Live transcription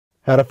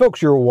Howdy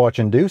folks, you're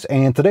watching Deuce,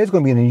 and today's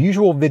going to be an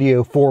unusual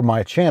video for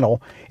my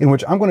channel in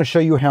which I'm going to show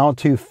you how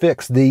to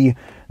fix the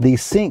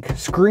sync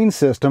screen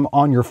system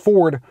on your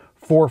Ford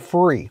for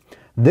free.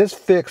 This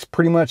fix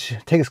pretty much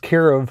takes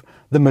care of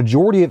the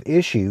majority of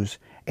issues,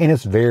 and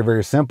it's very,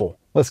 very simple.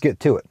 Let's get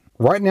to it.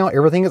 Right now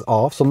everything is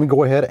off, so let me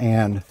go ahead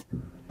and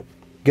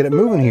get it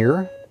moving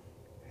here,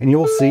 and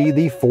you'll see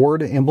the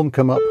Ford emblem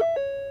come up.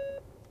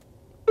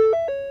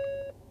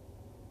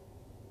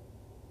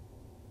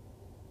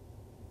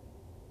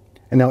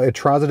 And now it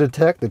tries to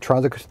detect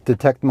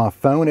my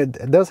phone.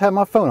 It does have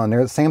my phone on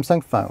there, it's a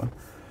Samsung phone.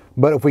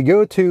 But if we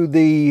go to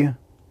the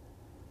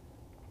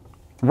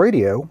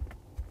radio,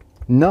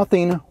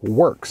 nothing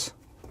works.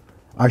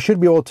 I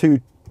should be able to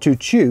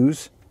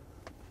choose,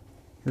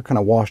 you're kind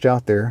of washed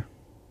out there.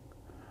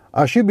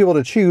 I should be able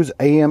to choose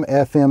AM,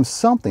 FM,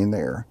 something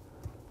there.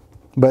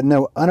 But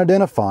no,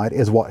 unidentified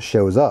is what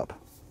shows up.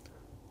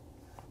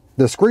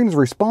 The screen is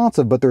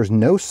responsive, but there's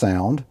no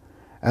sound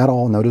at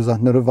all. No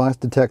device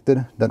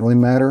detected. Doesn't really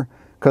matter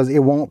because it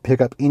won't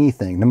pick up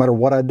anything. No matter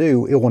what I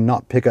do, it will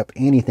not pick up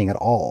anything at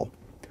all.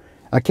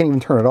 I can't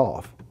even turn it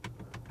off.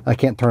 I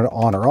can't turn it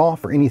on or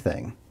off or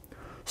anything.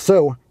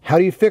 So how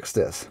do you fix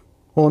this?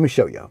 Well, let me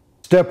show you.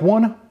 Step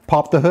one,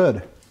 pop the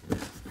hood.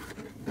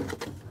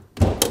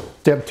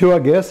 Step two, I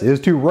guess, is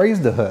to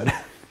raise the hood.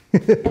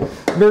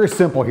 Very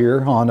simple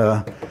here on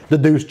the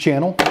Deuce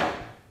channel.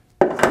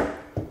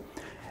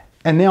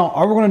 And now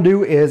all we're going to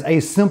do is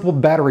a simple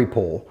battery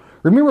pull.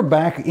 Remember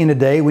back in the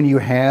day when you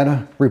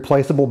had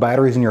replaceable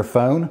batteries in your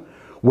phone?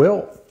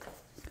 Well,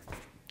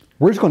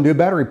 we're just going to do a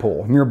battery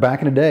pull. Remember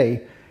back in the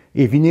day,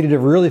 if you needed to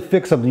really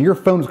fix something, your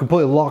phone was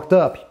completely locked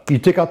up, you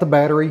took out the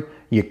battery,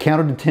 you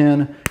counted to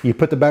 10, you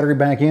put the battery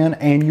back in,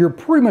 and you're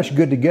pretty much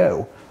good to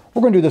go.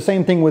 We're going to do the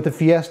same thing with the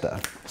Fiesta.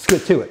 Let's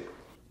get to it.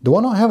 Do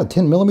I not have a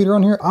 10mm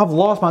on here? I've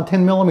lost my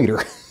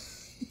 10mm.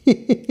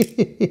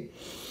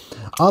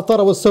 I thought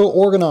I was so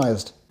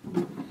organized.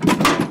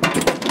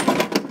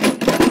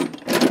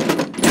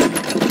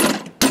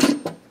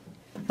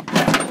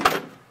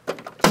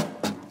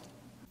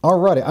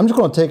 Alrighty, I'm just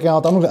going to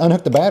I'm going to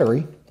unhook the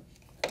battery.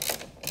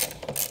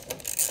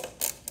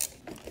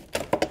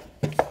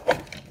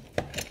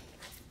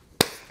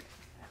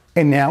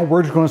 And now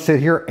we're just going to sit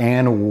here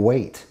and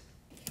wait.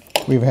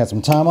 We've had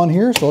some time on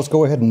here, so let's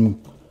go ahead and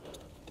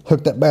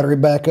hook that battery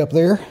back up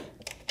there.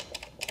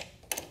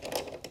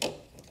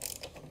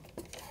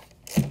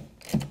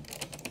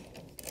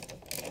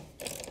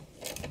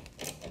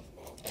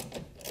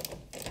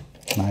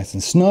 Nice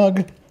and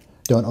snug.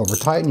 Don't over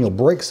tighten, you'll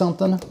break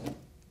something.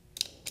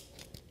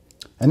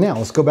 And now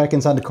let's go back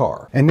inside the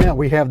car. And now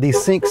we have the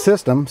sync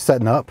system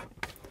setting up.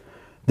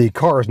 The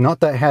car is not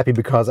that happy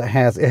because it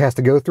has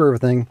to go through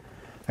everything.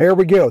 There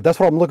we go. That's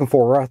what I'm looking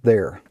for right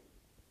there.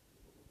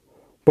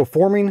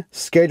 Performing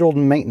scheduled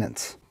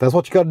maintenance. That's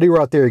what you got to do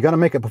right there. You got to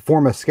make it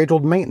perform a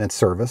scheduled maintenance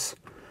service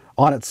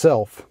on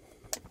itself,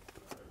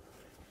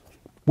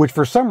 which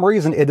for some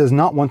reason it does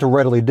not want to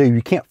readily do.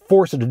 You can't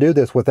force it to do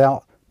this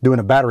without doing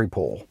a battery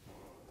pull.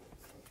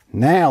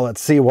 Now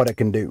let's see what it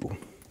can do.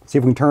 See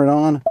if we can turn it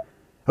on.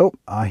 Oh,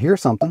 I hear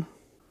something.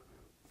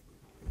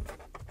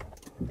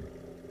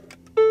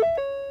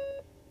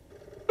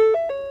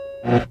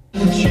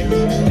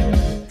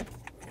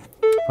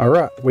 All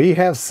right, we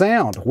have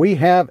sound. We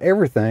have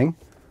everything.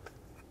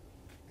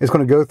 It's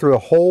going to go through a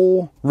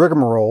whole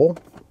rigmarole.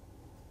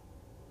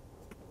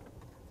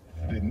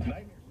 The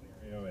nightmare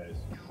scenario is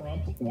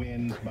Trump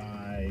wins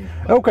by...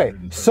 Okay,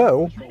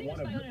 so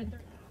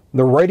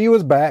the radio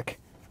is back.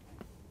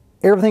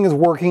 Everything is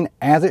working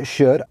as it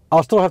should.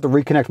 I'll still have to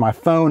reconnect my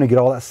phone and get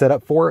all that set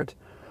up for it.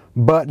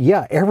 But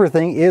yeah,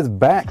 everything is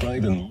back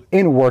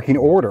in working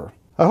order.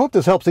 I hope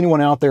this helps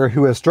anyone out there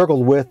who has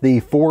struggled with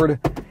the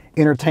Ford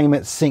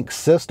Entertainment Sync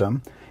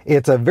system.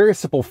 It's a very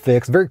simple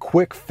fix, very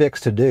quick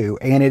fix to do,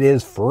 and it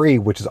is free,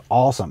 which is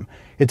awesome.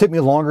 It took me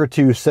longer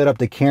to set up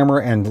the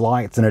camera and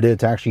lights than it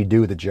did to actually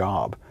do the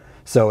job.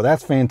 So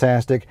that's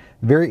fantastic.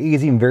 Very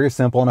easy and very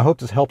simple, and I hope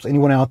this helps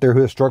anyone out there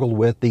who has struggled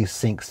with the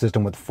sync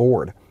system with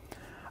Ford.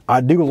 I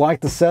do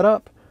like the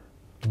setup,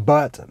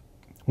 but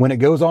when it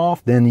goes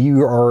off, then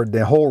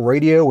the whole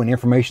radio and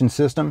information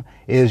system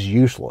is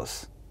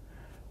useless.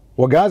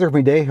 Well guys,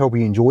 every day, hope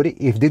you enjoyed it.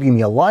 If you did, give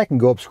me a like and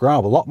go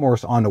subscribe. A lot more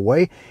is on the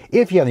way.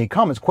 If you have any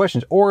comments,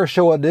 questions, or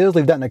show ideas,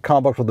 leave that in the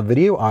comment box of the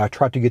video. I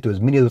try to get to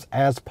as many of those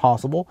as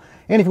possible.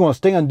 And if you want to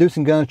stay on Deuce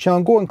and Guns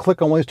channel, go and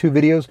click on these two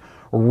videos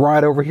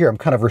right over here. I'm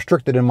kind of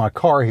restricted in my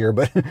car here,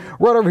 but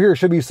right over here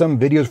should be some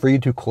videos for you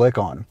to click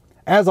on.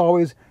 As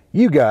always,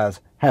 you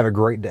guys have a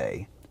great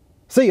day.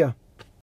 See ya.